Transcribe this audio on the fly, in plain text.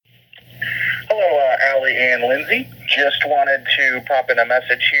Allie and Lindsay. Just wanted to pop in a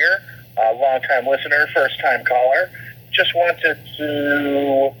message here. Long-time listener, first-time caller. Just wanted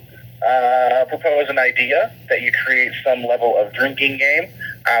to propose an idea that you create some level of drinking game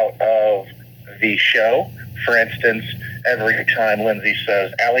out of the show. For instance, every time Lindsay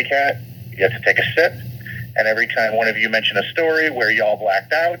says Alley Cat, you have to take a sip. And every time one of you mention a story where y'all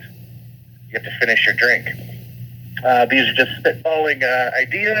blacked out, you have to finish your drink. These are just spitballing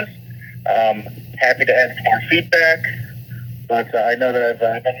ideas. Happy to add some more feedback. But I know that I've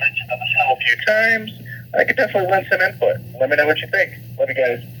been mentioned on the show a few times. I could definitely lend some input. Let me know what you think. Love you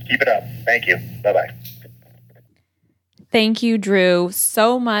guys. Keep it up. Thank you. Bye-bye. Thank you, Drew,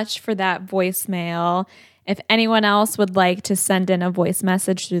 so much for that voicemail. If anyone else would like to send in a voice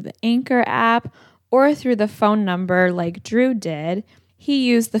message through the Anchor app or through the phone number like Drew did, he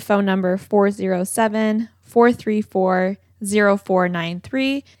used the phone number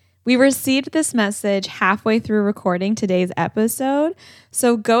 407-434-0493. We received this message halfway through recording today's episode,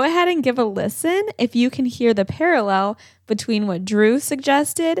 so go ahead and give a listen if you can hear the parallel between what Drew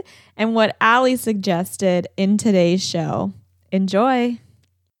suggested and what Allie suggested in today's show. Enjoy.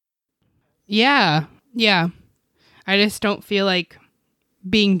 Yeah. I just don't feel like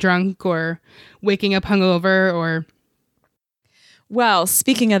being drunk or waking up hungover or... Well,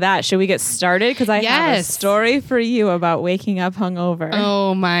 speaking of that, should we get started? Because I have a story for you about waking up hungover.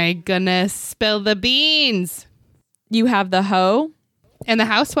 Oh my goodness. Spill the beans. You have the hoe. And the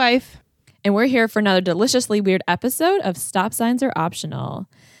housewife. And we're here for another deliciously weird episode of Stop Signs Are Optional.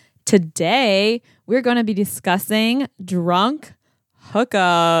 Today, we're going to be discussing drunk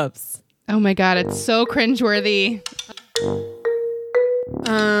hookups. Oh my God, it's so cringeworthy.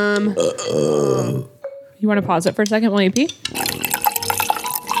 You want to pause it for a second while you pee?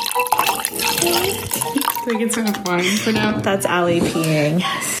 I think it's kind of fun for now. That's Allie peeing.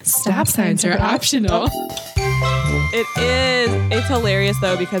 Stop signs are optional. It is. It's hilarious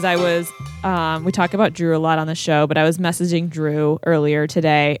though because I was, we talk about Drew a lot on the show, but I was messaging Drew earlier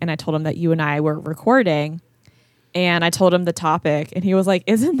today and I told him that you and I were recording and I told him the topic and he was like,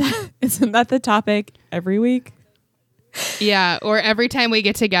 isn't that the topic every week? Yeah, or every time we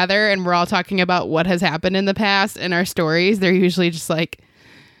get together and we're all talking about what has happened in the past and our stories, they're usually just like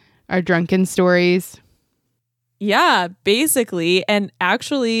our drunken stories. Yeah, basically. And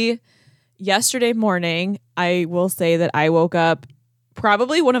actually, yesterday morning, I will say that I woke up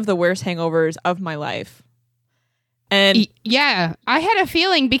probably one of the worst hangovers of my life. And yeah, I had a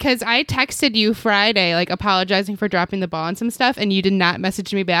feeling because I texted you Friday, like apologizing for dropping the ball on some stuff, and you did not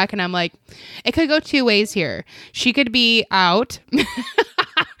message me back. And I'm like, it could go two ways here. She could be out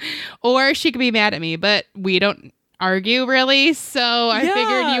or she could be mad at me, but we don't argue really. So I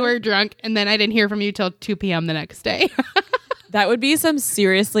figured you were drunk, and then I didn't hear from you till 2 p.m. the next day. That would be some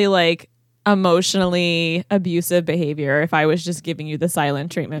seriously like emotionally abusive behavior if I was just giving you the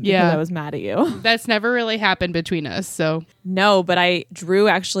silent treatment because I was mad at you. That's never really happened between us. So no, but Drew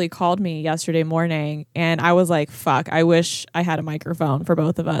actually called me yesterday morning and I was like, fuck, I wish I had a microphone for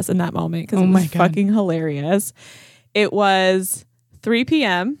both of us in that moment because it was fucking hilarious. It was 3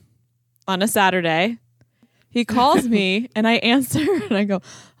 p.m. on a Saturday. He calls me and I answer and I go,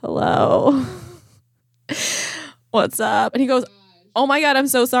 hello, what's up? And he goes, oh my God, I'm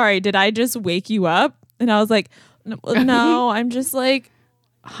so sorry. Did I just wake you up? And I was like, no, I'm just like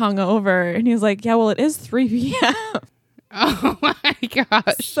hungover. And he was like, yeah, well, it is 3 p.m. Oh my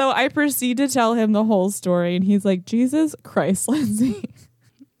gosh. So I proceed to tell him the whole story. And he's like, Jesus Christ, Lindsay.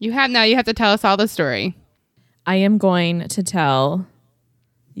 You have to tell us all the story. I am going to tell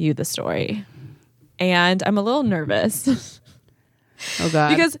you the story. And I'm a little nervous. Oh God.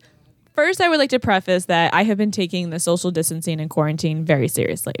 Because first, I would like to preface that I have been taking the social distancing and quarantine very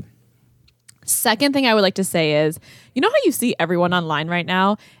seriously. Second thing I would like to say is, you know how you see everyone online right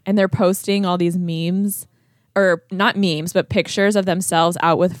now and they're posting all these memes, or not memes, but pictures of themselves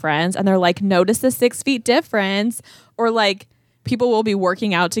out with friends. And they're like, notice the 6 feet difference, or like people will be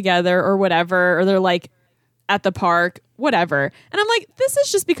working out together or whatever, or they're like at the park, whatever. And I'm like, this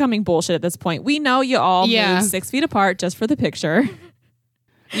is just becoming bullshit at this point. We know you all move 6 feet apart just for the picture.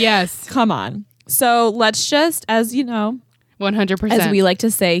 Yes. Come on. So let's just, as you know, 100%. as we like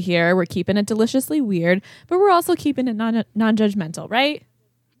to say here, we're keeping it deliciously weird, but we're also keeping it non-judgmental, right?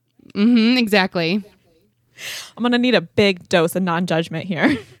 Mm-hmm, exactly. I'm going to need a big dose of non-judgment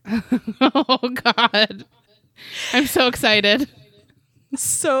here. Oh, God. I'm so excited.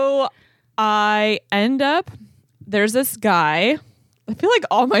 So there's this guy. I feel like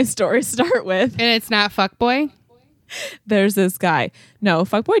all my stories start with. And it's not fuckboy? There's this guy. No,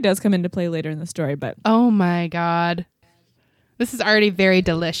 fuckboy does come into play later in the story, but. Oh my God. This is already very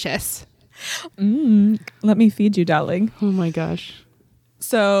delicious. Let me feed you, darling. Oh my gosh.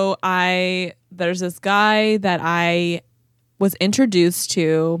 So there's this guy that I was introduced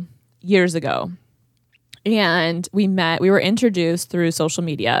to years ago. And we were introduced through social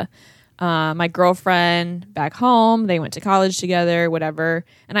media. My girlfriend back home, they went to college together, whatever.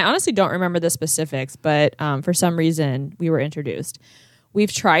 And I honestly don't remember the specifics, but for some reason we were introduced.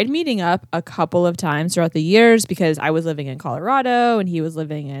 We've tried meeting up a couple of times throughout the years because I was living in Colorado and he was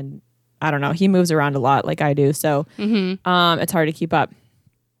living in, I don't know, he moves around a lot like I do. So it's hard to keep up.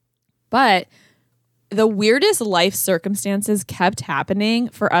 But the weirdest life circumstances kept happening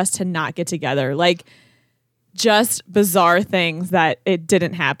for us to not get together. Like, just bizarre things that it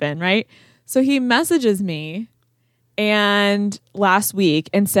didn't happen, right? So he messages me and last week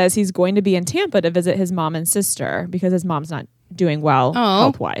and says he's going to be in Tampa to visit his mom and sister because his mom's not doing well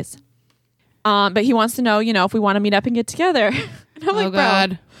health-wise. But he wants to know, if we want to meet up and get together. And I'm like, God.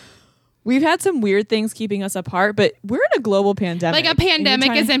 bro, we've had some weird things keeping us apart, but we're in a global pandemic. Like a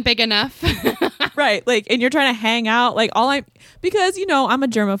pandemic isn't big enough. Right. Like, and you're trying to hang out. Like, because, I'm a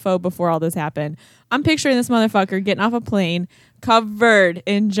germaphobe before all this happened. I'm picturing this motherfucker getting off a plane covered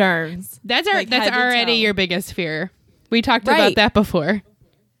in germs. That's like, already your biggest fear. We talked about that before.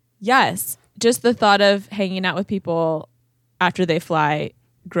 Yes. Just the thought of hanging out with people after they fly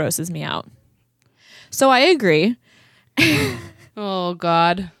grosses me out. So I agree. Oh,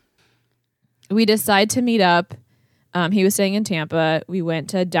 God. We decide to meet up. He was staying in Tampa. We went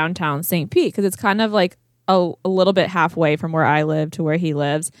to downtown St. Pete because it's kind of like a little bit halfway from where I live to where he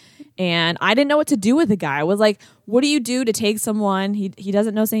lives. And I didn't know what to do with the guy. I was like, what do you do to take someone? He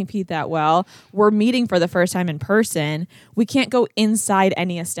doesn't know St. Pete that well. We're meeting for the first time in person. We can't go inside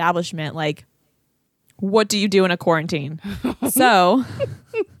any establishment. Like, what do you do in a quarantine? So,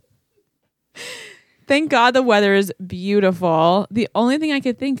 thank God the weather is beautiful. The only thing I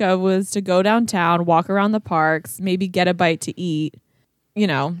could think of was to go downtown, walk around the parks, maybe get a bite to eat,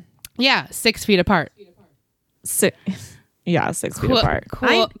 Yeah, 6 feet apart. 6 feet apart.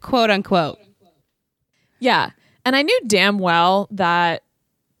 Quote unquote. Yeah. And I knew damn well that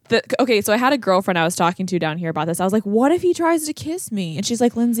so I had a girlfriend I was talking to down here about this. I was like, what if he tries to kiss me? And she's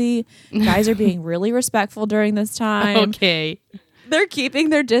like, Lindsay, guys are being really respectful during this time. Okay. They're keeping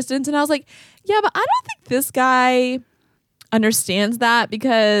their distance. And I was like, yeah, but I don't think this guy understands that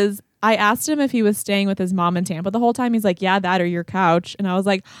because I asked him if he was staying with his mom in Tampa the whole time. He's like, yeah, that or your couch. And I was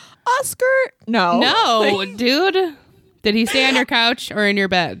like, Oscar, no. No, dude. Did he stay on your couch or in your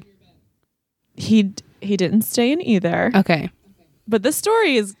bed? He didn't stay in either. Okay. But this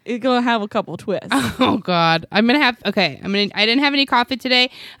story is going to have a couple twists. Oh, God. I didn't have any coffee today.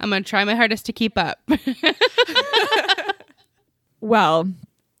 I'm going to try my hardest to keep up. Well,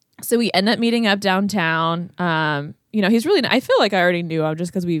 so we end up meeting up downtown. He's really, I feel like I already knew him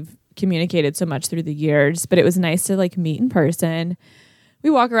just because we've communicated so much through the years, but it was nice to like meet in person. We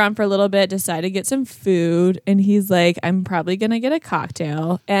walk around for a little bit, decide to get some food, and he's like, I'm probably going to get a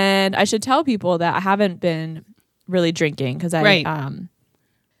cocktail. And I should tell people that I haven't been really drinking because I'm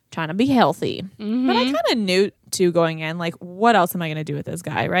trying to be healthy. Mm-hmm. But I kind of knew too going in, like, what else am I going to do with this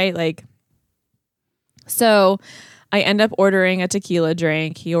guy, right? Like, so I end up ordering a tequila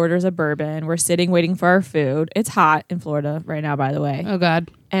drink. He orders a bourbon. We're sitting waiting for our food. It's hot in Florida right now, by the way. Oh,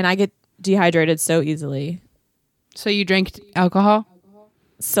 God. And I get dehydrated so easily. So you drank alcohol?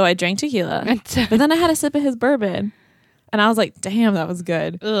 So I drank tequila. But then I had a sip of his bourbon. And I was like, damn, that was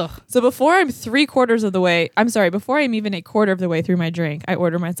good. Ugh. So before I'm before I'm even a quarter of the way through my drink, I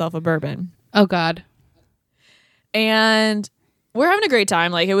order myself a bourbon. Oh, God. And we're having a great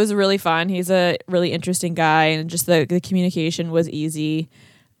time. Like, it was really fun. He's a really interesting guy, and just the communication was easy.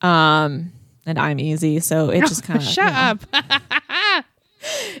 And I'm easy, so it just kind of shut up.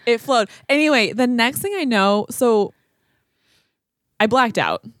 It flowed. Anyway, the next thing I know, so I blacked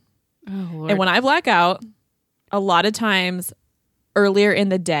out. Oh, Lord. And when I black out, a lot of times earlier in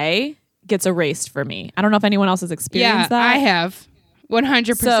the day gets erased for me. I don't know if anyone else has experienced that. I have.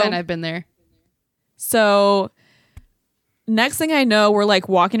 100% So, I've been there. So next thing I know, we're like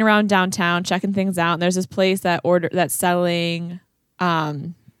walking around downtown, checking things out. And there's this place that's selling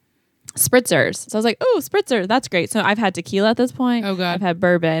spritzers. So I was like, oh, spritzer. That's great. So I've had tequila at this point. Oh, God. I've had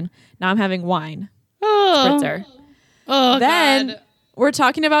bourbon. Now I'm having wine. Oh. Spritzer. Oh, Then God. we're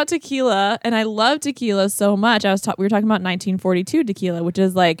talking about tequila, and I love tequila so much. We were talking about 1942 tequila, which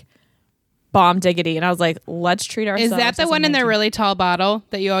is like bomb diggity. And I was like, let's treat ourselves. Is that the one in the really tall bottle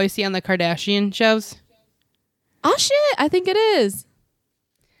that you always see on the Kardashian shows? Oh, shit. I think it is.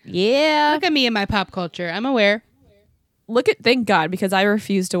 Yeah. Look at me and my pop culture. I'm aware. Thank God, because I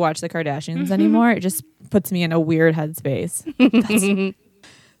refuse to watch the Kardashians anymore. It just puts me in a weird headspace.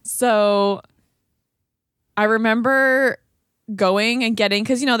 So I remember going and getting,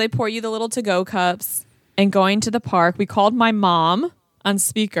 because, they pour you the little to-go cups, and going to the park. We called my mom on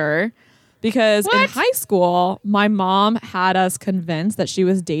speaker because in high school, my mom had us convinced that she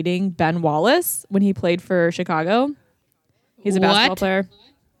was dating Ben Wallace when he played for Chicago. He's a basketball player.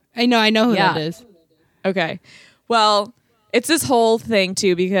 I know who that is. Okay. Well, it's this whole thing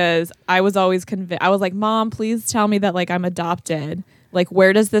too, because I was always convinced. I was like, Mom, please tell me that like I'm adopted. Like,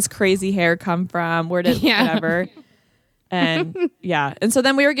 where does this crazy hair come from? Where did whatever? And and so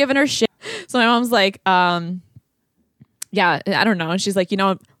then we were giving her shit. So my mom's like, I don't know. And she's like,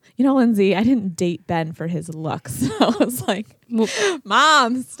 Lindsay, I didn't date Ben for his looks. I was like,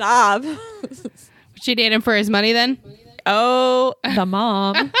 Mom, stop. She dated him for his money then? Oh, the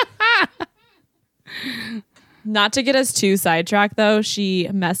mom. Not to get us too sidetracked, though, she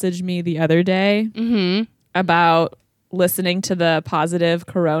messaged me the other day about listening to the positive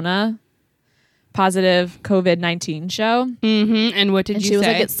COVID-19 show. And what did you say? She was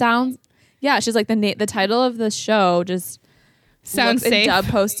like, it sounds... Yeah, she's like, the title of the show just... Sounds safe. Dub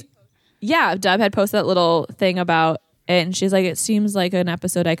had posted that little thing about it, and she's like, it seems like an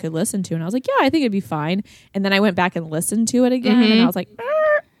episode I could listen to. And I was like, yeah, I think it'd be fine. And then I went back and listened to it again, and I was like,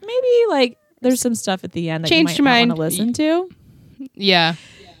 maybe like there's some stuff at the end that Changed you might your not want to listen to. Yeah.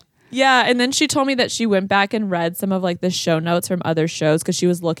 Yeah, and then she told me that she went back and read some of like the show notes from other shows because she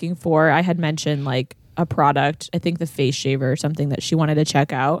was looking for, I had mentioned like a product, I think the face shaver or something that she wanted to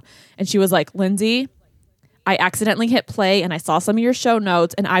check out. And she was like, Lindsay, I accidentally hit play and I saw some of your show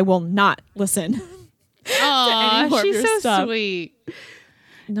notes and I will not listen. Oh, she's so stuff. Sweet.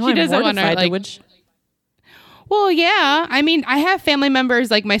 No, She I'm doesn't want to mortified, like... Well, yeah. I mean, I have family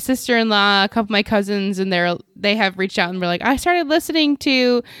members like my sister-in-law, a couple of my cousins, and they have reached out and were like, I started listening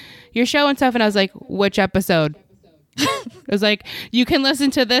to your show and stuff. And I was like, which episode? It was like, you can listen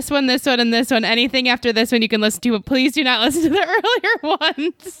to this one, and this one. Anything after this one you can listen to, but please do not listen to the earlier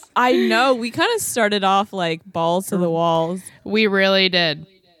ones. I know. We kind of started off like balls to the walls. We really did.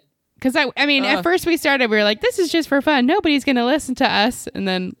 Because I mean, at first we were like, this is just for fun. Nobody's going to listen to us. And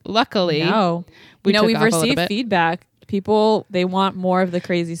then luckily, we've received feedback. People, they want more of the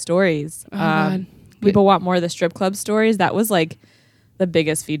crazy stories. People want more of the strip club stories. That was like the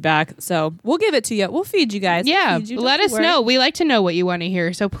biggest feedback. So we'll give it to you. We'll feed you guys. Yeah. Let us know. We like to know what you want to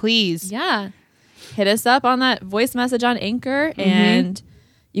hear. So please. Yeah. Hit us up on that voice message on Anchor. And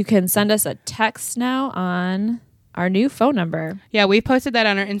you can send us a text now on our new phone number. Yeah, we posted that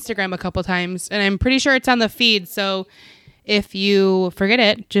on our Instagram a couple times, and I'm pretty sure it's on the feed. So if you forget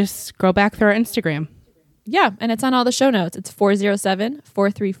it, just scroll back through our Instagram. Yeah, and it's on all the show notes. It's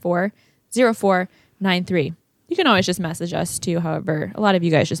 407-434-0493. You can always just message us too. However, a lot of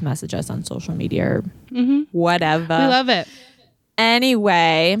you guys just message us on social media or whatever. We love it.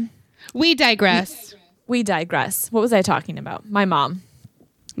 Anyway, we digress. We digress. What was I talking about? My mom.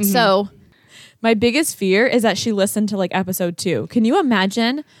 So my biggest fear is that she listened to like episode 2. Can you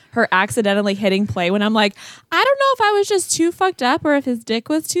imagine her accidentally hitting play when I'm like, I don't know if I was just too fucked up or if his dick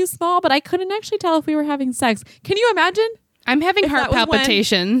was too small, but I couldn't actually tell if we were having sex. Can you imagine? I'm having heart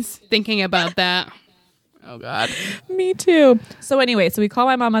palpitations thinking about that. Oh, God. Me too. So anyway, we call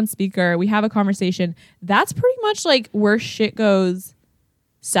my mom on speaker. We have a conversation. That's pretty much like where shit goes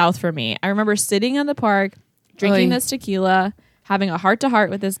south for me. I remember sitting in the park, drinking this tequila, having a heart-to-heart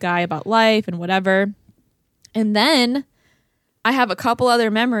with this guy about life and whatever. And then I have a couple other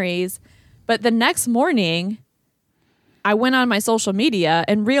memories. But the next morning, I went on my social media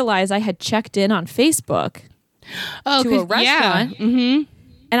and realized I had checked in on Facebook to a restaurant. Yeah.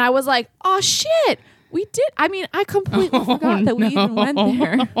 And I was like, oh, shit. We did. I mean, I completely forgot that we even went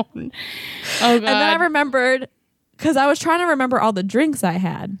there. Oh, God. And then I remembered, because I was trying to remember all the drinks I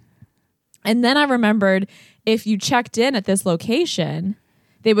had. And then I remembered if you checked in at this location,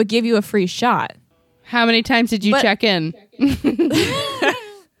 they would give you a free shot. How many times did you check in? You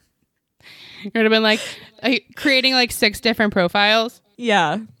would have been like creating like 6 different profiles.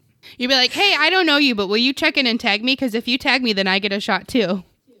 Yeah. You'd be like, hey, I don't know you, but will you check in and tag me? Because if you tag me, then I get a shot too.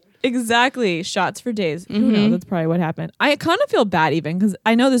 Exactly. Shots for days. Who knows? That's probably what happened. I kind of feel bad even because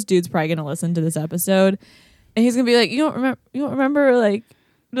I know this dude's probably going to listen to this episode and he's going to be like, you don't remember like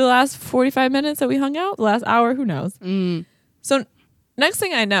the last 45 minutes that we hung out? The last hour? Who knows? So next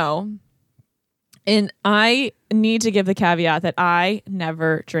thing I know, and I need to give the caveat that I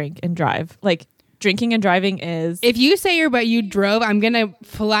never drink and drive. Like drinking and driving is... If you say you drove, I'm going to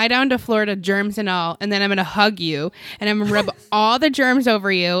fly down to Florida, germs and all, and then I'm going to hug you, and I'm going to rub all the germs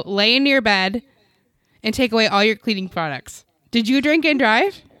over you, lay into your bed, and take away all your cleaning products. Did you drink and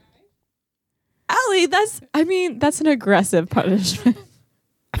drive? Allie, that's an aggressive punishment.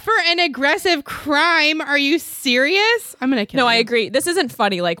 For an aggressive crime? Are you serious? I'm going to kill you. No, I agree. This isn't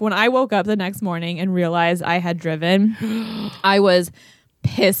funny. Like when I woke up the next morning and realized I had driven, I was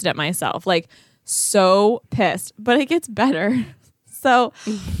pissed at myself. Like so pissed. But it gets better. So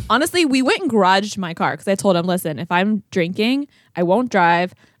honestly, we went and garaged my car because I told him, listen, if I'm drinking, I won't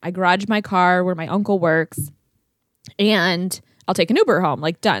drive. I garage my car where my uncle works and I'll take an Uber home.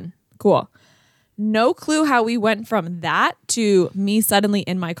 Like done. Cool. No clue how we went from that to me suddenly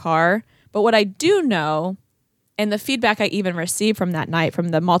in my car. But what I do know, and the feedback I even received from that night from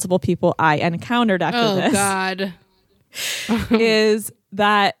the multiple people I encountered after this, God. is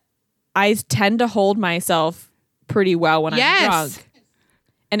that I tend to hold myself pretty well when I'm drunk.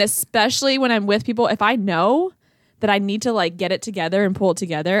 And especially when I'm with people, if I know that I need to like get it together and pull it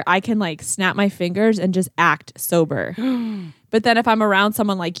together, I can like snap my fingers and just act sober. But then if I'm around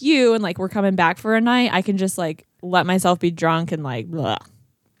someone like you and like we're coming back for a night, I can just like let myself be drunk and like blah.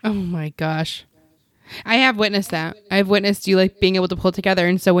 Oh my gosh. I have witnessed that. I've witnessed you like being able to pull it together.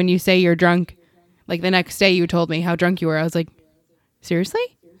 And so when you say you're drunk, like the next day you told me how drunk you were, I was like, seriously?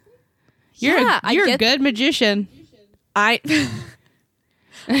 You're a good magician.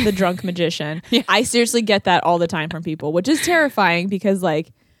 The drunk magician. Yeah. I seriously get that all the time from people, which is terrifying because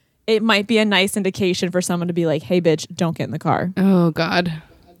like it might be a nice indication for someone to be like, hey bitch, don't get in the car. Oh God.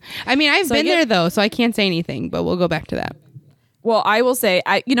 I mean, I've been there though, so I can't say anything, but we'll go back to that. Well, I will say,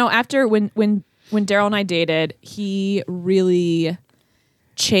 after when Daryl and I dated, he really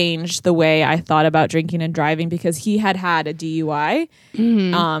changed the way I thought about drinking and driving because he had a DUI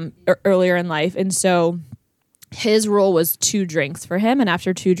earlier in life. And so his rule was 2 drinks for him. And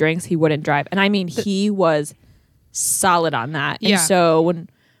after 2 drinks, he wouldn't drive. And I mean, he was solid on that. And so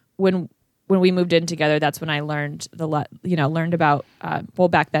when we moved in together, that's when I learned learned about,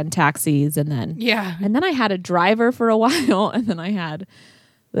 back then taxis and then I had a driver for a while and then I had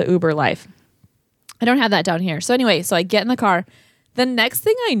the Uber life. I don't have that down here. So anyway, so I get in the car. The next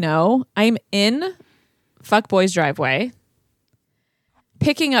thing I know, I'm in Fuckboy's driveway,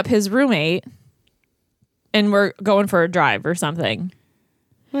 picking up his roommate, and we're going for a drive or something.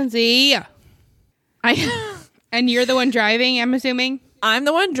 Lindsay. And you're the one driving, I'm assuming? I'm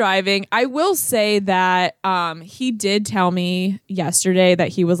the one driving. I will say that he did tell me yesterday that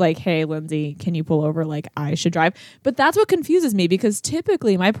he was like, hey, Lindsay, can you pull over? Like, I should drive. But that's what confuses me because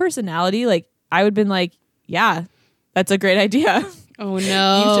typically my personality, like, I would have been like, yeah, that's a great idea. Oh,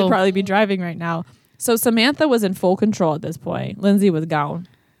 no. You should probably be driving right now. So Samantha was in full control at this point. Lindsay was gone.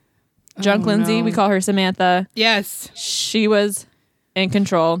 Drunk Lindsay, we call her Samantha. Yes. She was in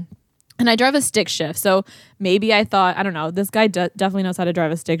control. And I drive a stick shift. So maybe I thought, I don't know, this guy definitely knows how to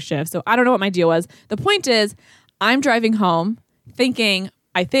drive a stick shift. So I don't know what my deal was. The point is, I'm driving home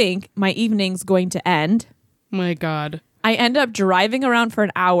I think my evening's going to end. My God. I end up driving around for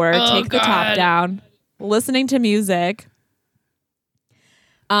an hour, take the top down, listening to music.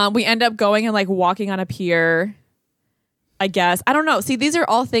 We end up going and like walking on a pier, I guess. I don't know. See, these are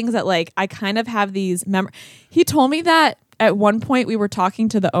all things that like I kind of have these He told me that at one point we were talking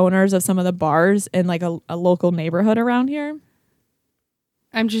to the owners of some of the bars in like a local neighborhood around here.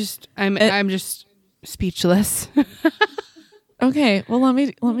 I'm just speechless. Okay, well let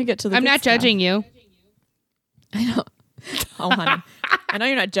me get to the I'm not judging you. I know. Oh, honey. I know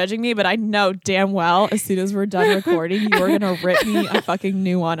you're not judging me, but I know damn well as soon as we're done recording, you are going to rip me a fucking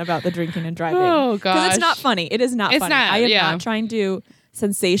new one about the drinking and driving. Oh, gosh. Because it's not funny. It is not funny. I am not trying to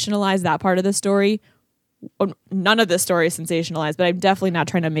sensationalize that part of the story. None of this story is sensationalized, but I'm definitely not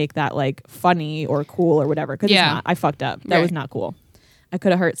trying to make that like funny or cool or whatever. Because it's not. I fucked up. That was not cool. I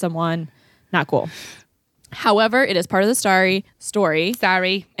could have hurt someone. Not cool. However, it is part of the story.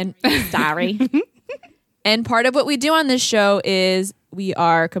 Sorry. And sorry. And part of what we do on this show is we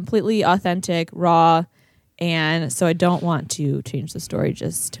are completely authentic, raw, and so I don't want to change the story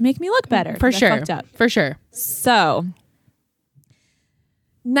just to make me look better. For sure. I fucked up. For sure. So,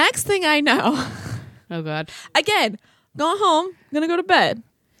 next thing I know, oh God, again, going home, I'm gonna go to bed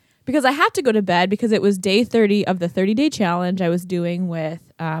because I have to go to bed because it was day 30 of the 30-day challenge I was doing with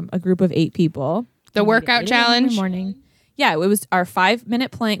a group of 8 people. The workout challenge. Morning. Yeah, it was our 5-minute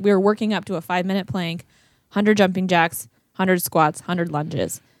plank. We were working up to a 5-minute plank. 100 jumping jacks, 100 squats, 100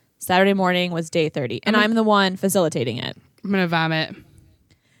 lunges. Saturday morning was day 30, and I'm the one facilitating it. I'm going to vomit.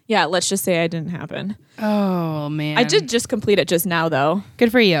 Yeah, let's just say it didn't happen. Oh, man. I did just complete it just now, though.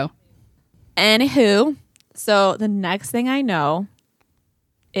 Good for you. Anywho, so the next thing I know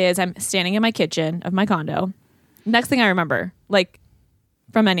is I'm standing in my kitchen of my condo. Next thing I remember, like,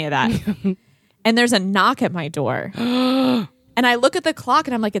 from any of that. And there's a knock at my door. And I look at the clock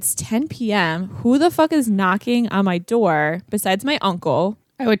and I'm like, it's 10 p.m. Who the fuck is knocking on my door besides my uncle?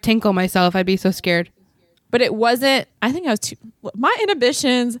 I would tinkle myself. I'd be so scared. But it wasn't, I think I was too, my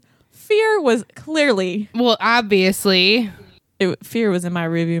inhibitions, fear was clearly, Well, obviously. fear was in my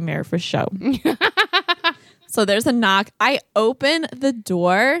rearview mirror for show. So there's a knock. I open the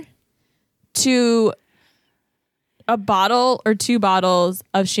door to a bottle or 2 bottles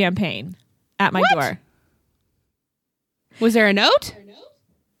of champagne at my door. Was there a note?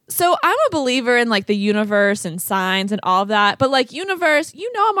 So I'm a believer in like the universe and signs and all of that. But like universe, you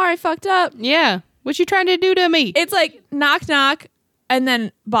know I'm already fucked up. Yeah. What you trying to do to me? It's like knock, knock, and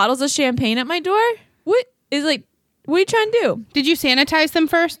then bottles of champagne at my door. What are you trying to do? Did you sanitize them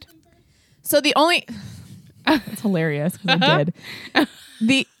first? So the only... It's hilarious because I did.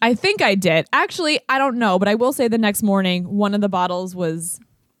 I think I did. Actually, I don't know, but I will say the next morning, one of the bottles was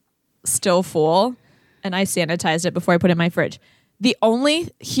still full, and I sanitized it before I put it in my fridge.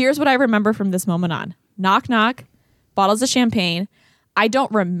 Here's what I remember from this moment on. Knock, knock, bottles of champagne. I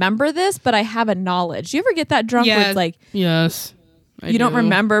don't remember this, but I have a knowledge. Do you ever get that drunk where it's like... Yes. You don't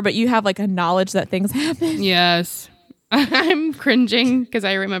remember, but you have like a knowledge that things happen? Yes. I'm cringing because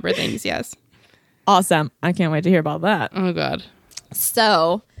I remember things, yes. Awesome. I can't wait to hear about that. Oh, God.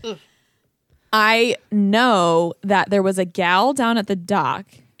 So I know that there was a gal down at the dock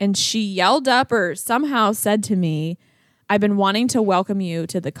and she yelled up or somehow said to me, I've been wanting to welcome you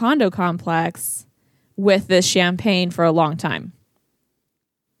to the condo complex with this champagne for a long time.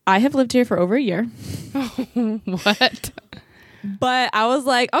 I have lived here for over a year. What? But I was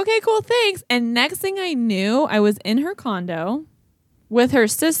like, okay, cool, thanks. And next thing I knew, I was in her condo with her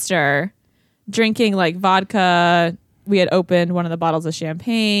sister drinking like vodka. We had opened one of the bottles of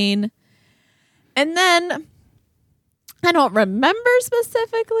champagne. And then I don't remember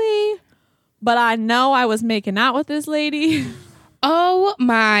specifically, but I know I was making out with this lady. Oh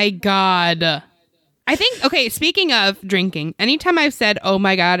my God. I think, okay, speaking of drinking, anytime I've said, oh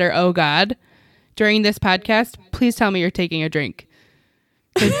my God or oh God during this podcast, please tell me you're taking a drink.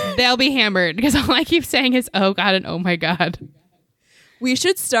 'Cause they'll be hammered because all I keep saying is, oh God and oh my God. We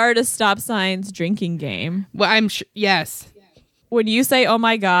should start a stop signs drinking game. Well, I'm sure, yes. When you say, oh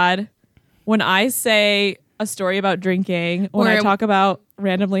my God, when I say a story about drinking, when I talk about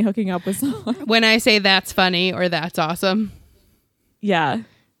randomly hooking up with someone. When I say that's funny or that's awesome. Yeah.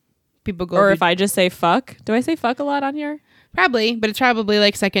 People go. Or if I just say fuck. Do I say fuck a lot on here? Probably, but it's probably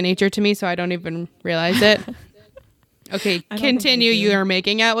like second nature to me, so I don't even realize it. Okay, continue. You are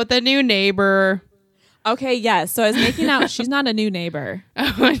making out with a new neighbor. Okay, yes. So I was making out. She's not a new neighbor.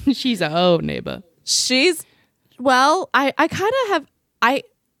 She's a old neighbor. I kind of have,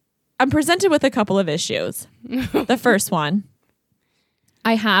 I'm presented with a couple of issues. The first one,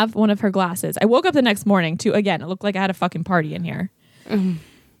 I have one of her glasses. I woke up the next morning to, again, it looked like I had a fucking party in here.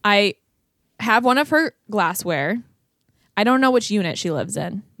 I have one of her glassware. I don't know which unit she lives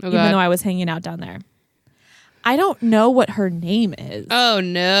in, even though I was hanging out down there. I don't know what her name is. Oh,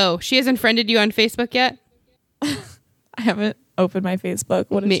 no. She hasn't friended you on Facebook yet? I haven't opened my Facebook.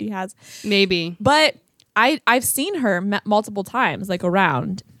 What if she has? Maybe. But I've seen her multiple times, like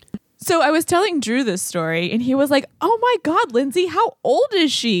around. So I was telling Drew this story, and he was like, oh my God, Lindsay, how old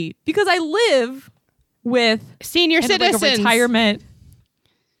is she? Because I live with senior citizens. Like a retirement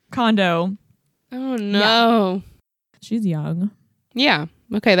condo. Oh, no. Yeah. She's young. Yeah.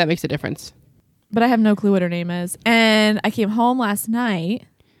 Okay, that makes a difference. But I have no clue what her name is. And I came home last night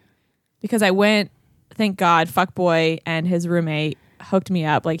because I went, thank God, Fuckboy and his roommate hooked me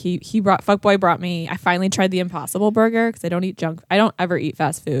up. Like Fuckboy brought me, I finally tried the Impossible Burger because I don't eat junk. I don't ever eat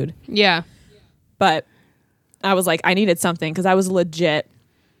fast food. Yeah. But I was like, I needed something because I was legit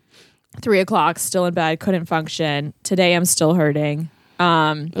 3:00, still in bed, couldn't function. Today I'm still hurting.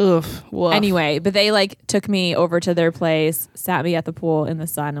 Anyway, but they like took me over to their place, sat me at the pool in the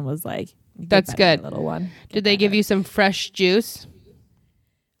sun and was like, that's good. Little one. Did they give you some fresh juice?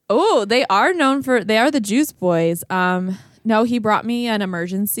 Oh, they are the juice boys. No, he brought me an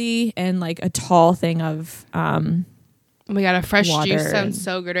emergency and like a tall thing of oh my God, a fresh water. Juice sounds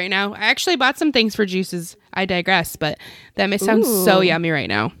so good right now. I actually bought some things for juices. I digress, but that may sound so yummy right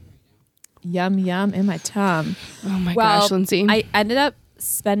now. Yum yum in my tongue. Oh my gosh, Lindsay. I ended up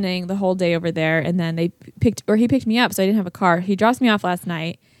spending the whole day over there, and then he picked me up, so I didn't have a car. He drops me off last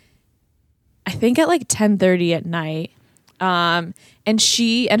night, I think at like 10:30 at night. And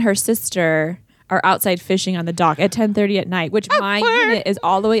she and her sister are outside fishing on the dock at 10:30 at night, which my unit is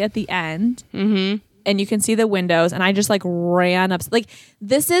all the way at the end. Mm-hmm. And you can see the windows, and I just like ran up. Like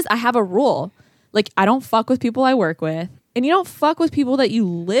I have a rule. Like I don't fuck with people I work with, and you don't fuck with people that you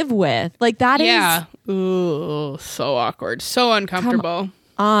live with. Like that is. Ooh, so awkward. So uncomfortable.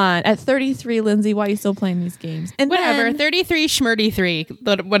 on. At 33, Lindsay, why are you still playing these games? And Whatever. then- 33, schmurdy 3.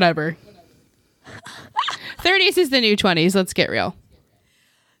 Whatever. 30s is the new 20s. Let's get real.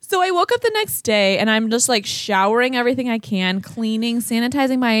 So I woke up the next day and I'm just like showering everything I can, cleaning,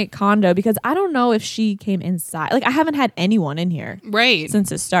 sanitizing my condo because I don't know if she came inside. Like I haven't had anyone in here Right.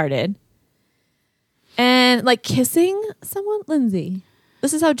 since it started. And like kissing someone, Lindsay.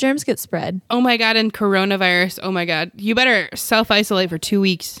 This is how germs get spread. Oh my God. And coronavirus. Oh my God. You better self-isolate for 2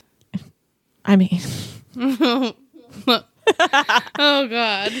 weeks. I mean, Oh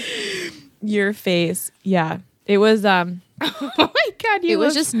God. your face. Yeah. It was Oh my God. it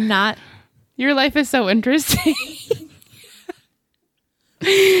was just not your life is so interesting.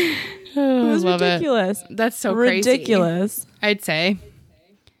 it was love ridiculous. That's so crazy. Ridiculous. I'd say.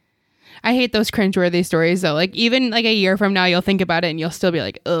 I hate those cringeworthy stories though. Like even like a year from now, you'll think about it and you'll still be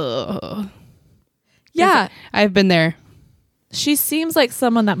like, ugh. Yeah. I've been there. She seems like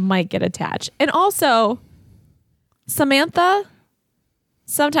someone that might get attached. And also, Samantha,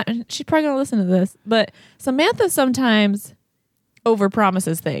 sometimes, she's probably going to listen to this, but Samantha sometimes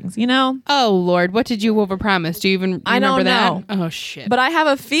overpromises things, you know? Oh Lord, what did you overpromise? Do you even I remember don't that? know. Oh shit. But I have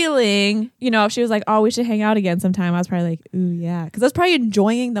a feeling, you know, if she was like, oh, we should hang out again sometime, I was probably like, ooh, yeah. Because I was probably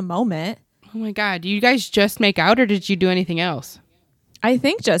enjoying the moment. Oh my God, you guys just make out or did you do anything else? I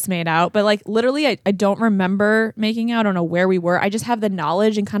think just made out, but like literally, I don't remember making out. I don't know where we were. I just have the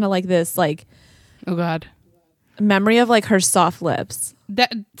knowledge and kind of like this like Oh God. memory of like her soft lips.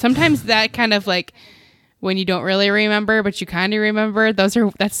 That sometimes that kind of like when you don't really remember, but you kind of remember,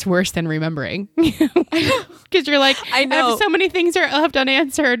 that's worse than remembering. Because you're like, I know. have so many things are left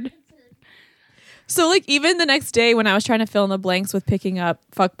unanswered. So like even the next day when I was trying to fill in the blanks with picking up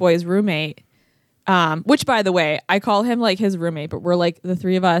Fuckboy's roommate, which by the way, I call him like his roommate, but we're like the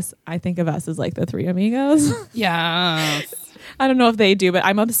three of us. I think of us as like the three amigos. Yeah. I don't know if they do, but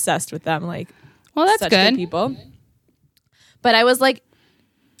I'm obsessed with them. Like, Well, that's such good. people. But I was like,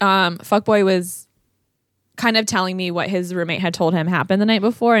 Fuckboy was kind of telling me what his roommate had told him happened the night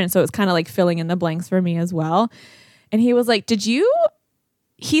before, and so it's kind of like filling in the blanks for me as well. And he was like,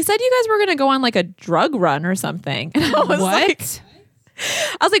 he said you guys were going to go on like a drug run or something. And I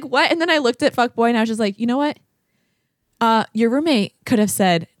was like, what? And then I looked at Fuckboy and I was just like, you know what? Your roommate could have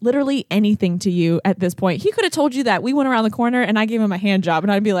said literally anything to you at this point. He could have told you that we went around the corner and I gave him a hand job,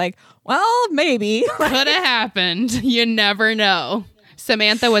 and I'd be like, well, maybe. Could have happened. You never know.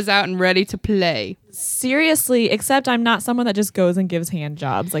 Samantha was out and ready to play. Seriously, except I'm not someone that just goes and gives hand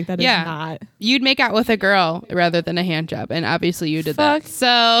jobs. Like that is Yeah. not. You'd make out with a girl rather than a hand job, and obviously you did Fuck. that.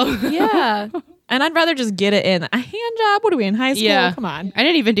 So Yeah. And I'd rather just get it in. A hand job? What are we in high school? yeah, Come on. I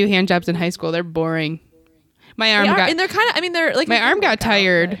didn't even do hand jobs in high school. They're boring. My arm And they're kind of, I mean, they're like. my arm got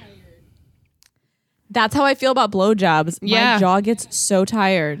tired. That's how I feel about blowjobs. Yeah. My jaw gets so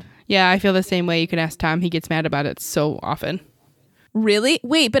tired. Yeah, I feel the same way. You can ask Tom. He gets mad about it so often. Really?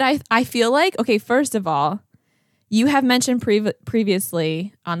 Wait, but I feel like, okay, first of all, you have mentioned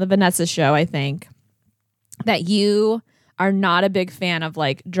previously on the Vanessa show, I think, that you are not a big fan of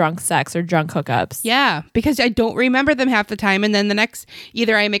like drunk sex or drunk hookups. Yeah, because I don't remember them half the time. And then the next,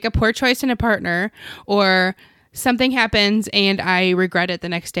 either I make a poor choice in a partner or something happens and I regret it the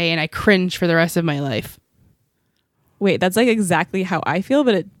next day and I cringe for the rest of my life. Wait, that's like exactly how I feel,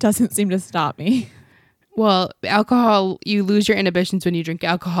 but it doesn't seem to stop me. Well, alcohol, you lose your inhibitions when you drink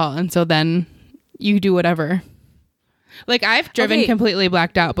alcohol. And so then you do whatever. Like I've driven Okay. completely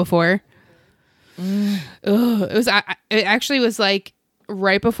blacked out before. Ugh, it actually was like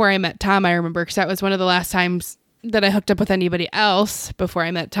right before I met Tom, I remember, because that was one of the last times that I hooked up with anybody else before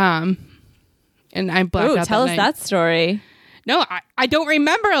I met Tom. And I blacked Ooh, out tell us night. that story. No, I don't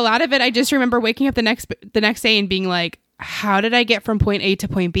remember a lot of it. I just remember waking up the next day and being like, how did I get from point A to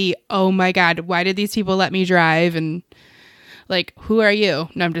point B? Oh my God, why did these people let me drive? And like, who are you?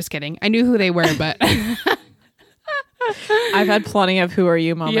 No, I'm just kidding. I knew who they were, but I've had plenty of who are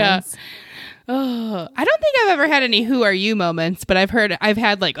you moments. Yeah. Oh, I don't think I've ever had any who are you moments, but I've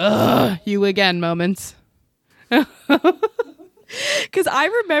had like, you again moments. Because I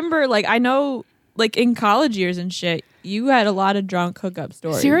remember, like, I know, like, in college years and shit, you had a lot of drunk hookup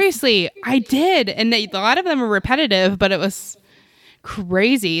stories. Seriously, I did. And a lot of them were repetitive, but it was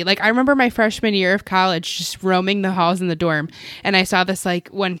crazy. Like, I remember my freshman year of college just roaming the halls in the dorm. And I saw this, like,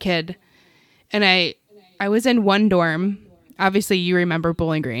 one kid. And I was in one dorm. Obviously, you remember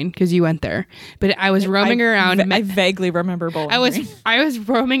Bowling Green because you went there. But I was roaming around. I vaguely remember Bowling Green. I was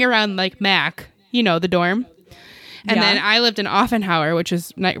roaming around, like, Mac, you know, the dorm. And Yeah. then I lived in Offenhauer, which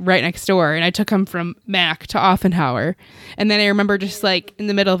is right next door. And I took him from Mac to Offenhauer. And then I remember just like in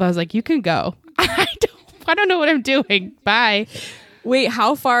the middle of, I was like, you can go. I don't know what I'm doing. Bye. Wait,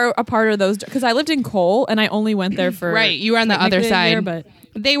 how far apart are those? Because I lived in Cole and I only went there for Right, you were on the other technically a side. year, but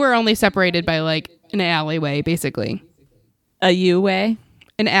They were only separated by like an alleyway, basically. a U-way.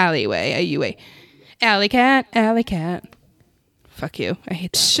 An alleyway, a U-way. Alley cat, alley cat. Fuck you. I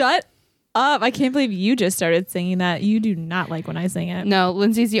hate that. Shut up! I can't believe you just started singing that. You do not like when I sing it. No,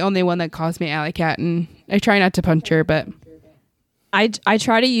 Lindsay's the only one that calls me alley cat, and I try not to punch her, but I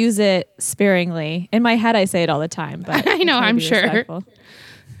try to use it sparingly. In my head, I say it all the time, but I know, try to I'm be sure. respectful.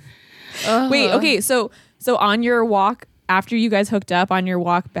 Wait, okay, so on your walk after you guys hooked up, on your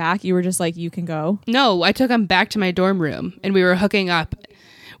walk back, you were just like, you can go. No, I took him back to my dorm room, and we were hooking up.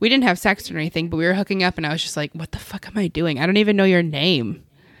 We didn't have sex or anything, but we were hooking up, and I was just like, what the fuck am I doing? I don't even know your name.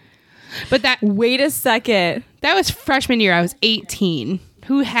 But Wait a second. that was freshman year. I was 18.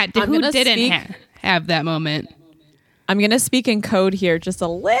 Who didn't have that moment? I'm gonna speak in code here just a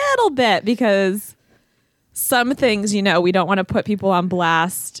little bit because some things, we don't want to put people on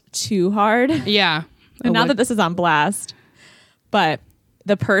blast too hard. Yeah. And not that this is on blast, but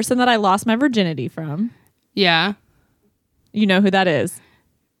the person that I lost my virginity from, Yeah. you know who that is.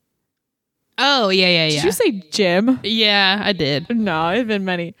 Oh, yeah. Did you say Jim? Yeah, I did. No, it's been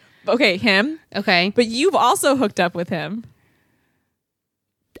many. Okay, him. Okay. But you've also hooked up with him.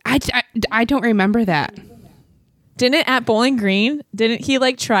 I don't remember that. Didn't at Bowling Green? Didn't he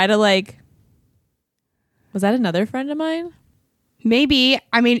try to was that another friend of mine? Maybe.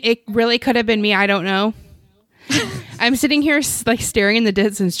 I mean, it really could have been me. I don't know. I'm sitting here staring in the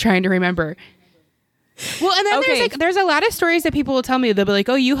distance trying to remember. Well, and then Okay. there's a lot of stories that people will tell me. They'll be like,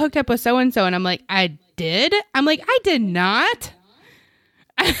 oh, you hooked up with so-and-so. And I'm like, I did? I'm like, I did not.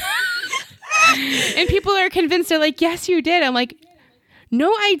 And people are convinced. They're like, yes, you did. I'm like, no,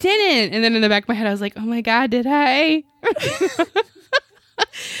 I didn't. And then in the back of my head, I was like, oh my God, did I?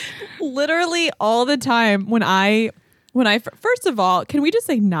 Literally all the time when I first of all, can we just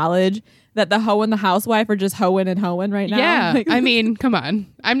acknowledge that the hoe and the housewife are just hoeing and hoeing right now? Yeah. I mean, come on.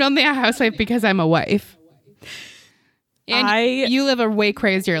 I'm only a housewife because I'm a wife. And you live a way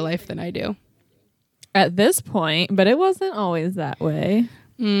crazier life than I do. At this point, but it wasn't always that way.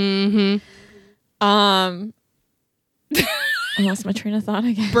 Mm-hmm. I lost my train of thought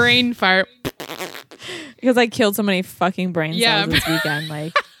again. Brain fart. Because I killed so many fucking brain cells Yeah. this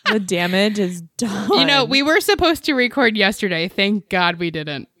weekend. The damage is done. We were supposed to record yesterday. Thank God we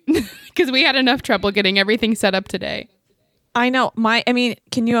didn't. Because we had enough trouble getting everything set up today. I know.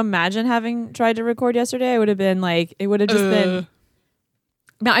 Can you imagine having tried to record yesterday? It would have been it would have just been.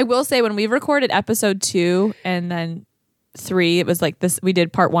 Now, I will say when we recorded episode 2 and then 3, it was this. We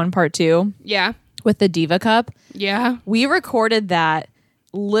did part 1, part 2. Yeah. With the Diva Cup. Yeah. We recorded that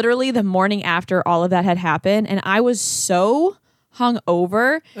literally the morning after all of that had happened. And I was so hung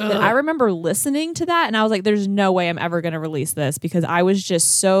over that I remember listening to that. And I was like, there's no way I'm ever going to release this because I was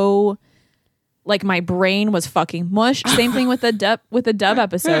just so my brain was fucking mush. Same thing with the dub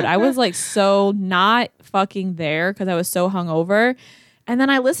episode. I was so not fucking there because I was so hung over. And then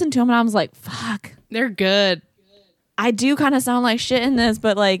I listened to him and I was like, fuck. They're good. I do kind of sound like shit in this,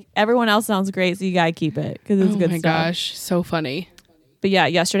 but everyone else sounds great, so you gotta keep it because it's good stuff. Oh my gosh, so funny. But yeah,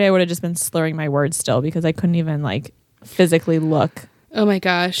 yesterday I would have just been slurring my words still because I couldn't even physically look. Oh my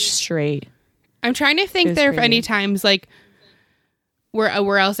gosh, straight. I'm trying to think there if any times where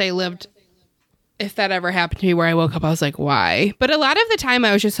else I lived, if that ever happened to me where I woke up, I was like, why? But a lot of the time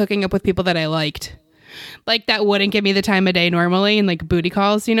I was just hooking up with people that I liked, that wouldn't give me the time of day normally, and booty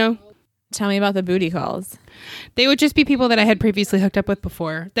calls, Tell me about the booty calls. They would just be people that I had previously hooked up with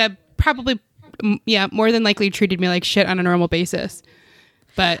before that probably, more than likely treated me like shit on a normal basis.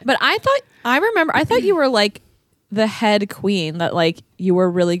 But I thought you were the head queen, that you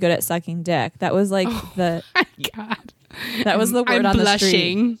were really good at sucking dick. That was my God. That was the word on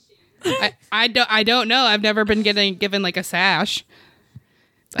blushing. The street. I don't know. I've never been given a sash.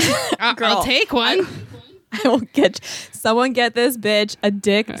 I'll take one. I will someone get this bitch a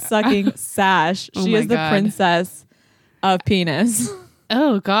dick sucking sash. She is the princess of penis.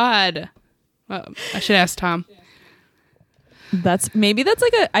 Oh God. Well, I should ask Tom. That's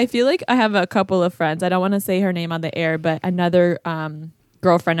I feel like I have a couple of friends. I don't want to say her name on the air, but another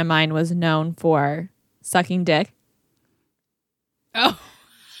girlfriend of mine was known for sucking dick. Oh.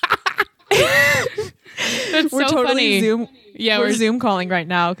 That's we're so totally funny. Zoom. Yeah, we're Zoom calling right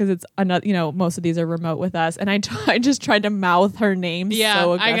now because it's another. Most of these are remote with us, and I just tried to mouth her name. Yeah,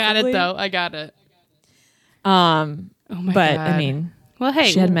 so I got it though. I got it. Oh my God. I mean, well,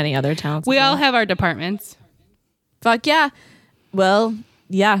 hey, she had many other talents. We all have our departments. Fuck yeah. Well,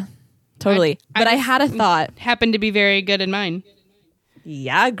 yeah, totally. But I had a thought. Happened to be very good in mine.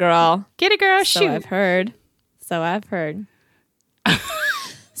 Yeah, girl. Get it, girl. So Shoot. I've heard.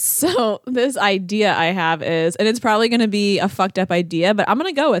 So this idea I have is, and it's probably going to be a fucked up idea, but I'm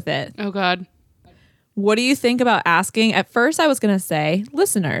going to go with it. Oh, God. What do you think about asking? At first, I was going to say,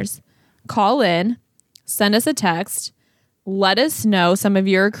 listeners, call in, send us a text, let us know some of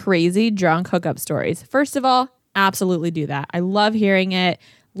your crazy drunk hookup stories. First of all, absolutely do that. I love hearing it.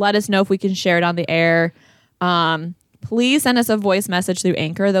 Let us know if we can share it on the air. Please send us a voice message through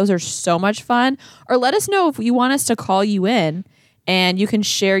Anchor. Those are so much fun. Or let us know if you want us to call you in and you can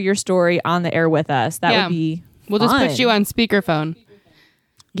share your story on the air with us. That would be We'll fun. just put you on speakerphone.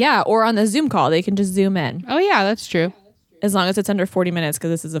 Yeah, or on the Zoom call. They can just Zoom in. Oh, yeah, that's true. As long as it's under 40 minutes,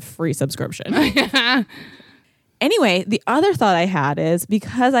 because this is a free subscription. Anyway, the other thought I had is,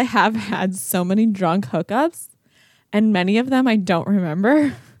 because I have had so many drunk hookups, and many of them I don't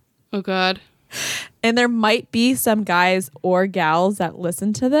remember. Oh, God. And there might be some guys or gals that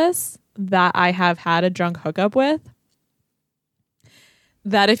listen to this that I have had a drunk hookup with.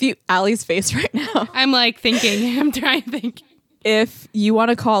 That if you, Allie's face right now. I'm like thinking, I'm trying to think. If you want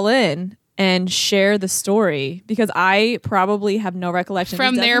to call in and share the story, because I probably have no recollection.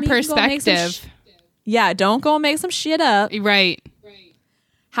 From It their doesn't mean go make some perspective. Yeah, don't go and make some shit up. Right.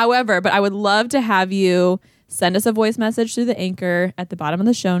 However, but I would love to have you send us a voice message through the Anchor at the bottom of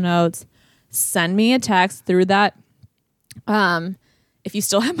the show notes. Send me a text through that. If you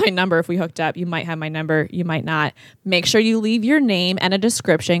still have my number, if we hooked up, you might have my number, you might not. Make sure you leave your name and a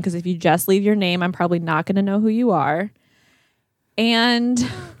description, because if you just leave your name, I'm probably not going to know who you are. And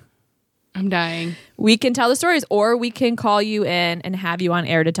I'm dying. we can tell the stories, or we can call you in and have you on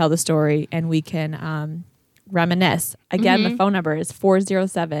air to tell the story, and we can reminisce. Again, the phone number is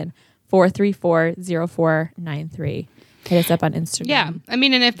 407-434-0493. Hit us up on Instagram. Yeah. I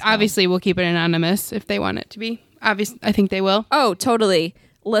mean, and if obviously we'll keep it anonymous if they want it to be. Obviously, I think they will. Oh, totally.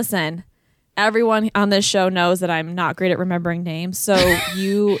 Listen, everyone on this show knows that I'm not great at remembering names, so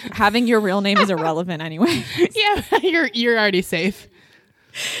you having your real name is irrelevant anyway. Yeah, you're already safe.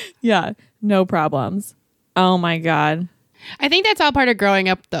 Yeah, no problems. Oh my God. I think that's all part of growing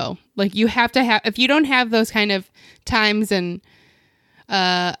up, though. Like, you have to have, if you don't have those kind of times and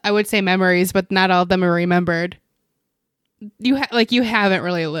I would say memories, but not all of them are remembered, you haven't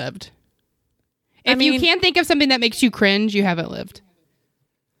really lived. If you can't think of something that makes you cringe, you haven't lived.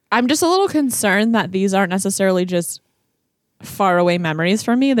 I'm just a little concerned that these aren't necessarily just faraway memories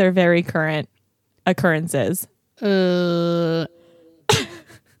for me. They're very current occurrences. I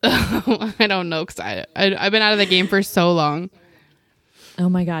don't know, because I've been out of the game for so long. Oh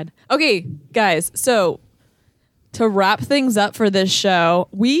my God. Okay, guys. So to wrap things up for this show,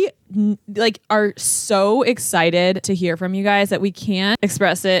 we are so excited to hear from you guys that we can't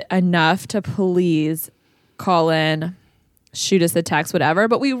express it enough to please call in, shoot us a text, whatever.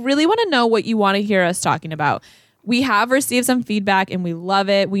 But we really want to know what you want to hear us talking about. We have received some feedback and we love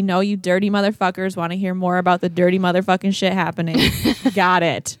it. We know you dirty motherfuckers want to hear more about the dirty motherfucking shit happening. Got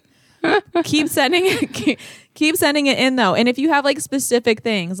it. Keep sending it in though. And if you have like specific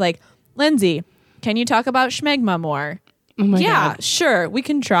things like, Lindsay, can you talk about schmegma more? Oh my Yeah, God. sure. We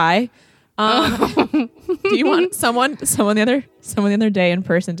can try. Do you want someone the other day in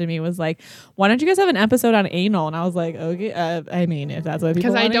person to me was like, why don't you guys have an episode on anal? And I was like, okay, I mean, if that's what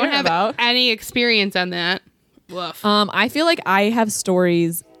people Because I want to don't hear have about. any experience on that. Woof. I feel like I have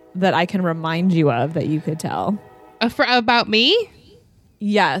stories that I can remind you of that you could tell. About me?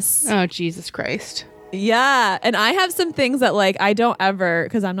 Yes. Oh, Jesus Christ. Yeah. And I have some things that like I don't ever,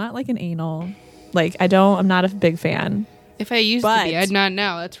 because I'm not like an anal. Like I'm not a big fan. If I used to be, I'd not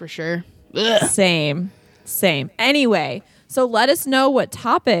know. That's for sure. Ugh. Same. Anyway, so let us know what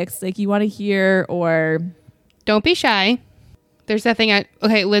topics like you want to hear, or Don't be shy. There's that thing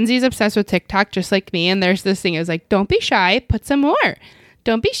Lindsay's obsessed with TikTok just like me, and there's this thing is like, don't be shy, put some more.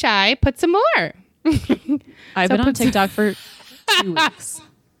 Don't be shy, put some more. I've been on TikTok for 2 weeks.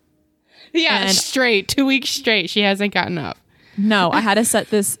 Yeah, And- straight. 2 weeks straight. She hasn't gotten up. No, I had to set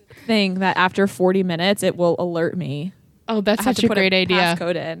this thing that after 40 minutes it will alert me. Oh, that's I have such to a put great a idea.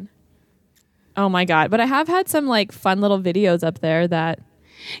 passcode in. Oh my God. But I have had some like fun little videos up there that,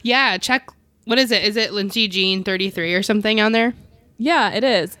 Yeah, check. What is it? Is it Lindsay Jean 33 or something on there? yeah, it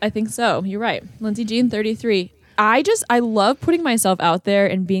is. I think so. You're right. Lindsay Jean 33. I love putting myself out there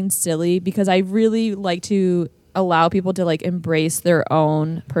and being silly because I really like to allow people to like embrace their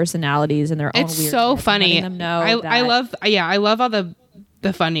own personalities and their own It's weirdness. so and funny. letting them know I that- love all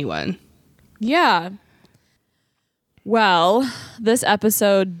the funny one. Yeah. Well, this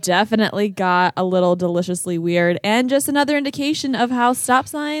episode definitely got a little deliciously weird, and just another indication of how stop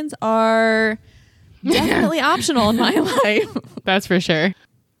signs are definitely optional in my life. That's for sure.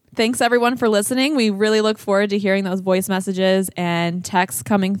 Thanks everyone for listening. We really look forward to hearing those voice messages and texts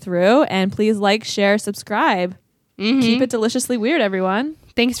coming through. And please like, share, subscribe. Keep it deliciously weird, everyone.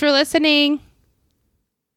 Thanks for listening.